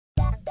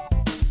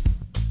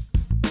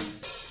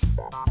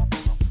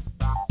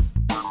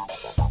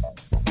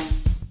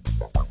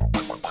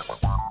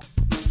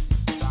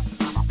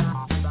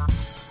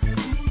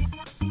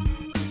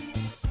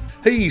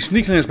Hey,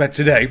 sneekylinux back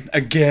today,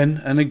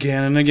 again and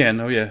again and again.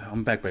 Oh yeah,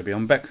 I'm back, baby.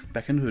 I'm back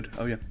in the hood.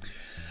 Oh yeah.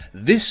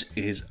 This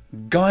is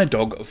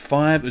Guydog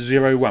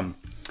 501,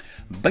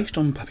 based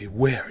on Puppy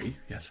Wary.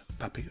 Yes,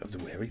 Puppy of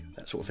the Wary,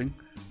 that sort of thing.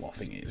 Well, I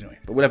think it is anyway.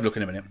 But we'll have a look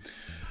in a minute.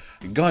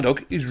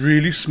 Guydog is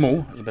really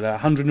small. It's about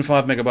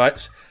 105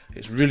 megabytes.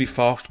 It's really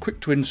fast, quick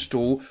to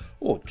install,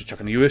 or just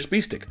chuck on a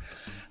USB stick.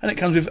 And it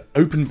comes with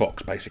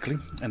openbox, basically,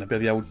 and a bit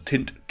of the old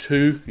tint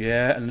 2,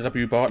 yeah, and the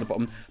W bar at the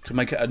bottom to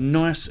make it a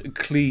nice,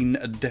 clean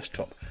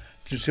desktop.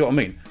 Do you see what I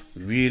mean?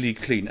 Really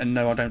clean. And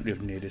no, I don't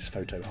live near this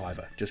photo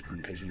either, just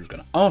in case you were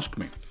going to ask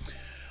me.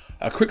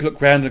 A quick look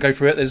round and go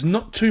through it. There's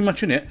not too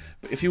much in it,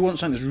 but if you want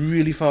something that's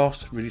really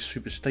fast, really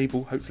super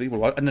stable, hopefully,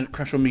 well, it hasn't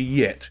crashed on me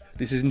yet.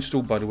 This is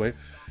installed, by the way.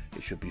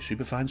 It should be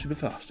super fine, super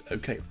fast.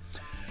 Okay,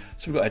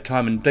 so we've got our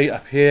time and date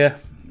up here.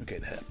 We'll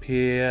get that up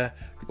here.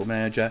 Google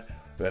Manager.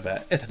 We have our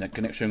Ethernet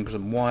connection because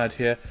I'm wired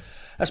here.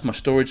 That's my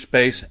storage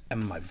space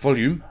and my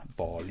volume.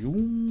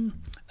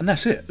 And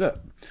that's it.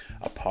 Look,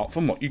 apart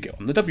from what you get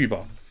on the W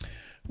bar,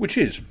 which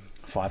is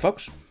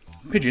Firefox,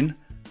 Pigeon,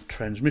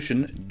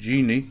 Transmission,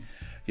 Genie,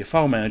 your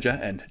file manager,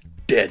 and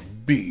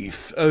Dead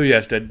Beef. Oh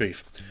yes, Dead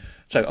Beef.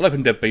 So I'll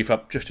open Dead Beef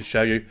up just to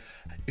show you.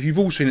 If you've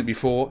all seen it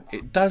before,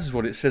 it does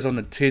what it says on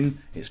the tin.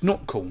 It's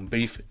not corned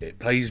beef, it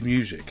plays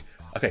music.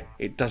 Okay,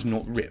 it does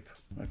not rip.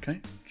 Okay,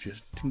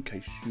 just in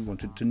case you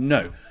wanted to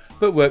know.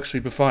 But works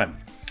super fine.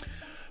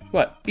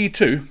 Right,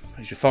 E2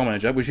 is your file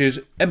manager, which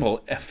is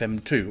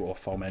MLFM2 or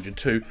File Manager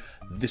 2.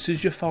 This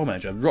is your file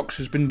manager. ROX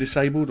has been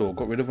disabled or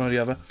got rid of one or the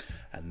other.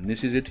 And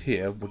this is it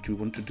here. What you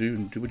want to do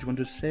and do what you want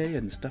to say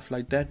and stuff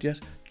like that. Yes,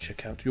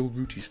 check out your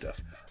rooty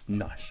stuff.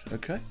 Nice,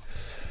 okay.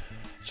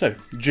 So,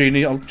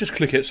 Genie, I'll just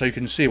click it so you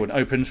can see when it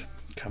opens.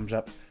 Comes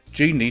up.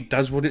 Genie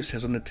does what it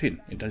says on the tin.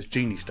 It does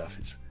Genie stuff.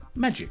 It's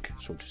magic,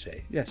 so to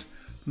say. Yes,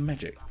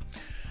 magic.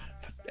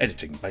 For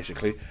editing,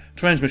 basically.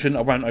 Transmission,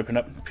 I won't open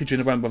up. Pigeon,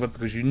 I won't bother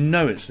because you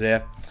know it's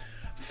there.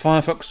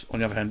 Firefox, on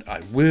the other hand,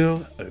 I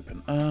will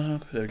open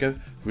up. There we go.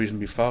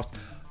 Reasonably fast.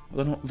 I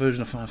don't know what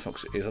version of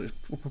Firefox it is.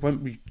 It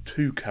won't be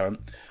too current.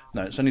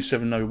 No, it's only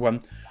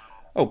 701.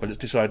 Oh, but it's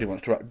decided it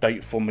wants to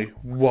update for me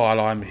while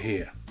I'm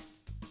here.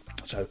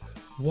 So,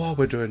 while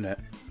we're doing that,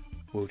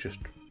 we'll just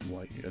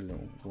wait a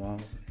little while.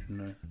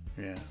 No,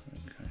 yeah,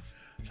 okay.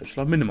 So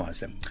shall I minimise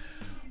them?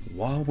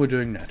 While we're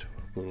doing that,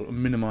 we'll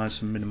minimise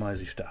some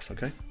minimisey stuff,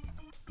 okay?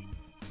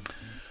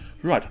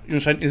 Right, you're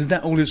saying, is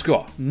that all it's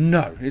got?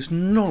 No, it's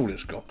not all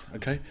it's got,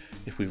 okay?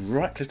 If we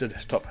right-click the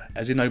desktop,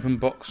 as in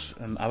openbox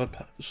and other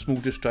small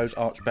distros,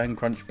 Arch Bang,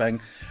 Crunch Bang,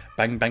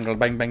 Bang Bangle,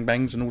 Bang Bang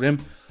Bangs and all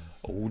them,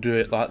 all do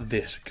it like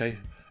this, okay?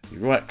 You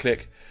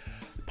right-click,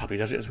 Puppy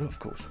does it as well, of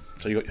course.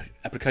 So you've got your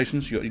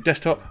applications, you've got your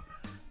desktop,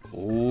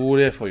 all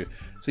there for you.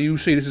 So you'll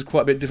see this is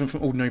quite a bit different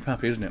from ordinary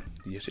Puppy, isn't it?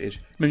 Yes, it is.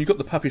 I mean, you've got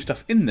the Puppy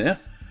stuff in there,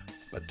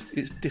 but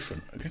it's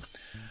different, okay?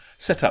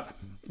 Setup.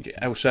 Get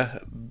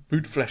Elsa,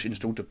 boot flash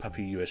installed to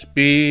Puppy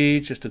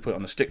USB, just to put it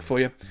on the stick for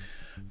you.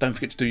 Don't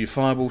forget to do your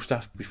firewall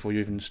stuff before you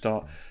even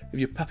start. With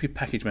your Puppy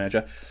Package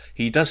Manager,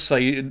 he does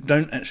say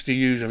don't actually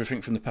use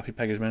everything from the Puppy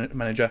Package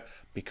Manager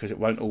because it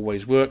won't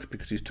always work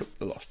because he's took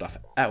a lot of stuff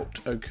out,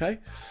 okay?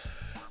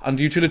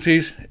 Under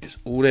Utilities, it's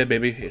all there,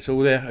 baby. It's all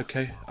there,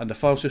 okay? Under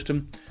File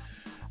System,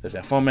 there's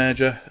our File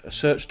Manager, a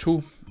search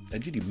tool, a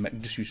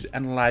GD just use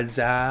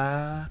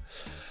Analyzer.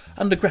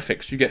 Under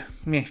Graphics, you get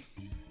meh.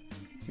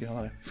 You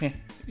know, like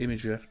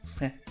image viewer.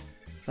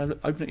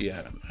 Open it,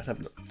 yeah. Let's have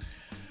a look.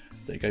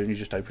 There you go. And you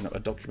just open up a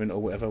document or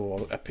whatever,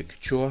 or a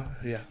picture.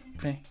 Yeah,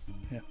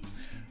 yeah.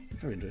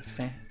 Very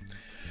interesting.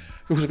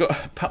 We've also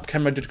got a PUP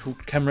camera, digital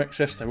camera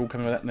access. They're all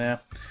coming with that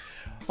now.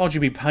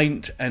 RGB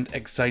Paint and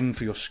Exane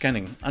for your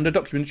scanning. Under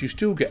Documents, you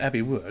still get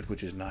Abbey Word,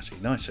 which is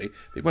nicey.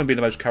 It won't be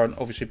the most current,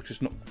 obviously, because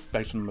it's not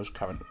based on the most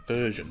current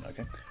version.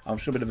 Okay. I'm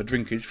still a bit of a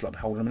drinkage. Feel like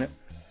hold on a minute.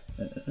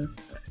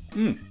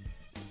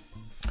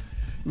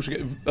 You also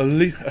get a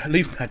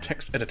LeafPad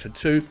text editor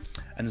too,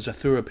 and there's a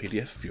Zathura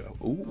PDF viewer.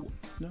 Ooh,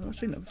 no, I've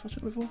seen that. Have I seen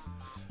it before?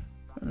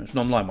 It's an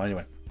online one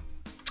anyway.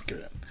 Give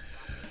it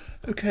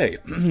that. Okay.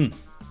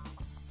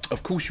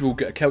 Of course, you will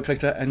get a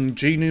calculator and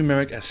G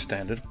numeric as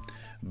standard,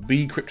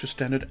 B crypto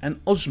standard,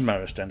 and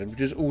Osmo as standard, which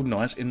is all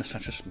nice in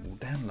such a small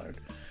download.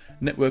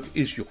 Network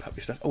is your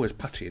Puppy stuff. Oh, there's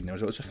Putty in there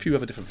as well. There's a few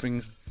other different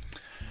things.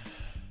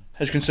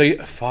 As you can see,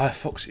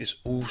 Firefox is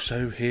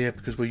also here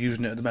because we're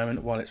using it at the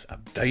moment while it's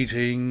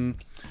updating.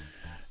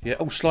 Yeah,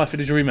 oh,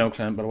 Slyford is your email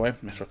client, by the way.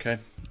 That's okay.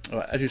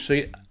 Alright, as you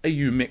see,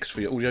 AU Mix for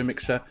your audio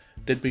mixer,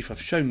 Dead Beef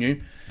I've shown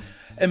you,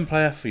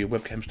 M-Player for your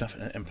webcam stuff,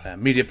 and M-Player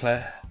Media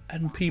Player,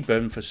 and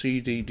P-Burn for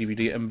CD,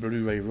 DVD, and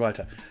Blu-ray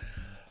writer.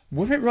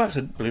 Whether it writes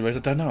at Blu-rays,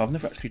 I don't know. I've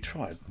never actually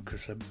tried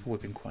because they've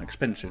always been quite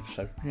expensive.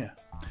 So yeah.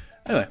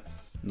 Anyway,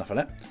 enough of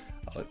that.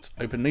 Let's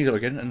open these up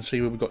again and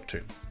see where we got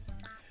to.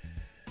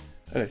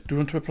 Okay, do we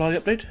want to apply the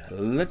update?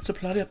 Let's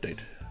apply the update.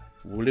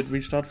 Will it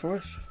restart for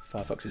us?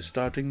 Firefox is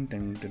starting.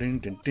 Probably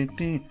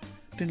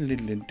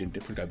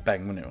go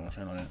bang, wouldn't it, or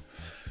something like that.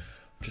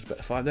 Just about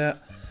to find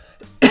that.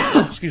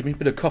 Excuse me,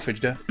 bit of coughage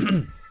there.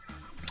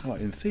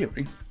 Right, in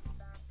theory,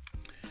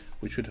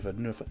 we should have had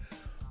enough.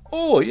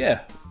 Oh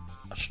yeah,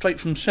 straight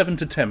from 7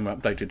 to 10 were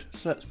updated,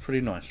 so that's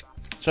pretty nice.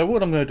 So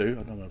what I'm going to do,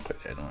 I'm going to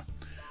click there, don't I?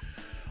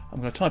 I'm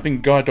going to type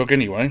in Guydog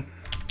anyway.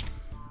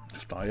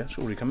 Just it's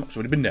already come up, it's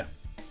already been there.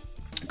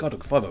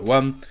 Guydog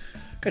 501,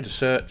 go to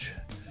search,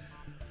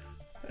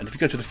 and if you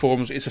go to the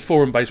forums, it's a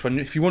forum-based one.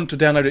 If you want to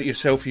download it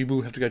yourself, you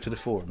will have to go to the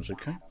forums,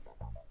 okay?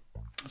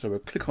 So we'll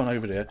click on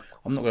over there.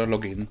 I'm not going to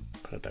log in,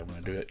 because I don't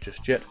want to do it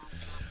just yet.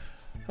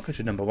 I'll go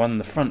to number 1,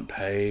 the front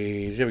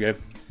page. There we go.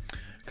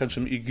 Comes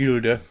from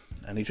Guydog,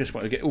 and he just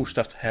wanted to get all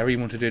stuff how he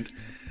wanted it.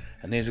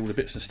 And there's all the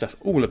bits and stuff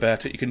all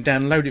about it. You can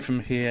download it from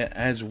here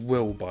as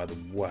well, by the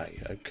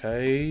way,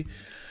 okay?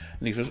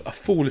 And these are a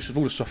full list of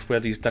all the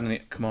software that he's done in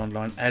it command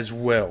line as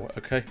well,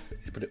 okay?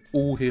 He's put it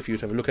all here for you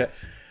to have a look at.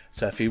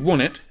 So if you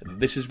want it,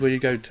 this is where you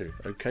go to,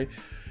 okay?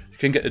 You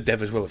can get the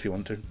dev as well if you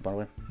want to, by the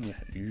way. Yeah,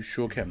 you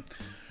sure can.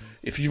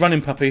 If you run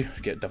in Puppy,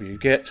 get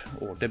wget,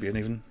 or Debian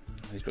even.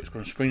 He's got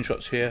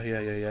screenshots here,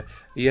 yeah.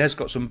 He has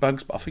got some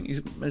bugs, but I think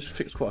he's managed to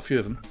fix quite a few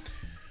of them.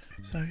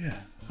 So yeah,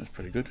 that's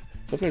pretty good.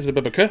 So I'll go to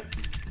the Bibica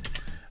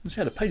and see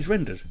how the page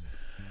rendered.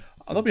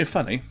 I'm not being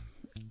funny,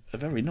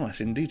 very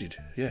nice indeed,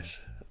 yes.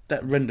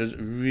 That renders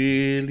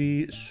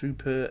really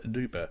super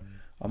duper.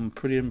 I'm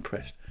pretty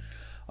impressed.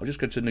 I'll just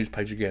go to the news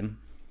page again,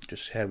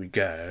 just how we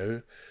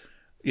go.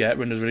 Yeah, it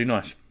renders really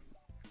nice.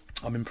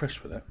 I'm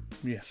impressed with that,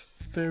 yes,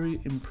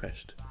 very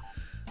impressed.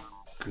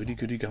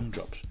 Goody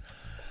gumdrops.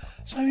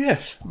 So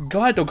yes,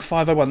 Guydog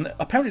 501.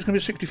 Apparently it's going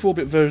to be a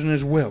 64-bit version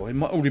as well. It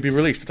might already be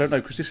released, I don't know,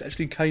 because this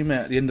actually came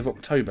out at the end of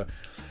October.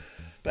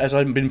 But as I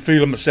haven't been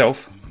feeling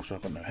myself, because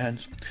I've got no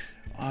hands,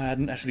 I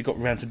hadn't actually got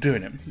around to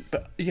doing it.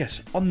 But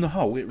yes, on the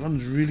whole, it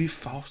runs really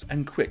fast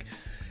and quick.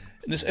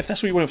 And if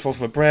that's what you want it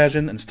for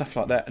browsing and stuff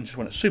like that, and just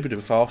want it super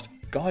duper fast,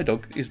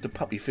 Guydog is the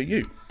puppy for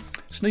you.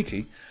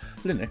 Sneaky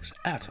Linux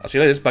out. I'll see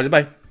you later. Bye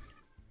bye.